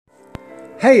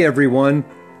Hey everyone,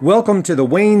 welcome to the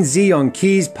Wayne Z on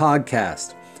Keys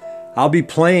podcast. I'll be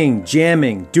playing,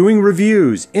 jamming, doing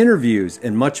reviews, interviews,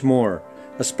 and much more,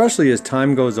 especially as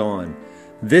time goes on.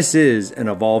 This is an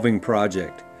evolving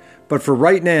project. But for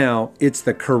right now, it's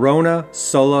the Corona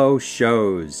Solo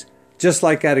Shows. Just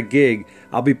like at a gig,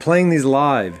 I'll be playing these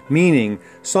live, meaning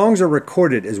songs are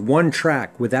recorded as one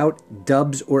track without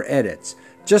dubs or edits,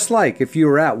 just like if you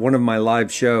were at one of my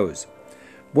live shows.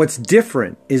 What's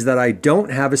different is that I don't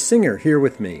have a singer here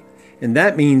with me, and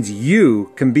that means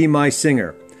you can be my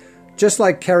singer. Just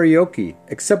like karaoke,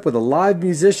 except with a live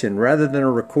musician rather than a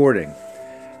recording.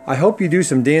 I hope you do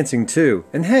some dancing too,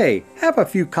 and hey, have a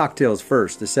few cocktails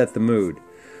first to set the mood.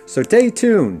 So stay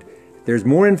tuned, there's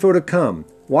more info to come.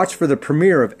 Watch for the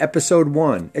premiere of episode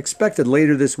 1, expected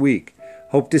later this week.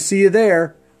 Hope to see you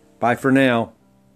there. Bye for now.